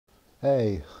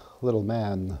Hey, little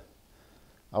man,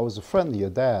 I was a friend of your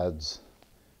dad's.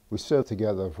 We served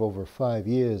together for over 5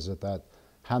 years at that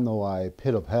Hanoi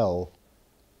pit of hell.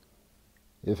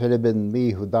 If it had been me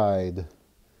who died,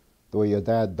 the way your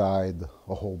dad died,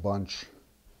 a whole bunch,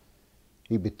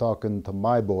 he'd be talking to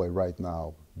my boy right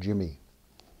now, Jimmy.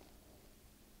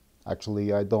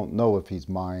 Actually, I don't know if he's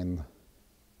mine.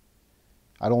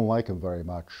 I don't like him very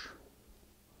much.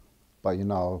 But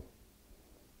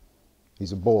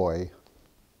he's a boy,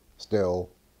 still.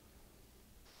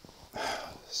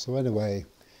 So anyway,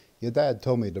 your dad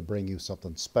told me to bring you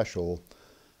something special,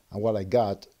 and what I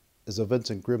got is a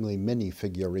Vincent Grimley mini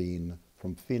figurine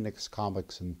from Phoenix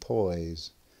Comics and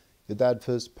Toys. Your dad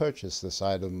first purchased this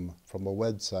item from a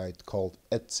website called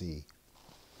Etsy.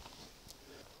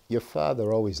 Your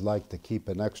father always liked to keep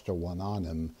an extra one on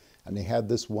him, and he had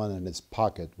this one in his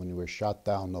pocket when he was shot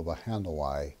down over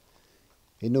Hanoi.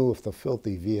 He knew if the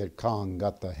filthy Viet Cong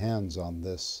got their hands on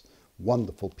this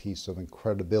wonderful piece of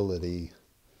incredibility,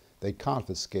 they'd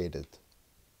confiscate it.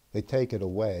 They'd take it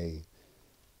away.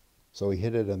 So he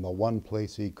hid it in the one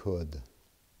place he could,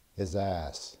 his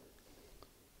ass.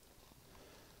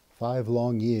 5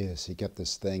 long years he kept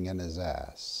this thing in his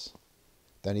ass.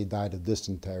 Then he died of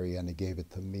dysentery and he gave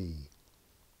it to me.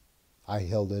 I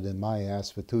held it in my ass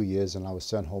for 2 years and I was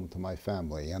sent home to my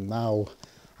family. And now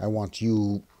I want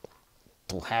you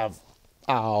to have,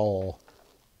 ow,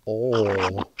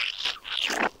 oh.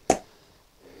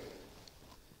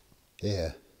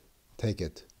 Here, take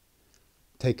it.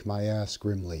 Take my ass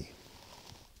grimly.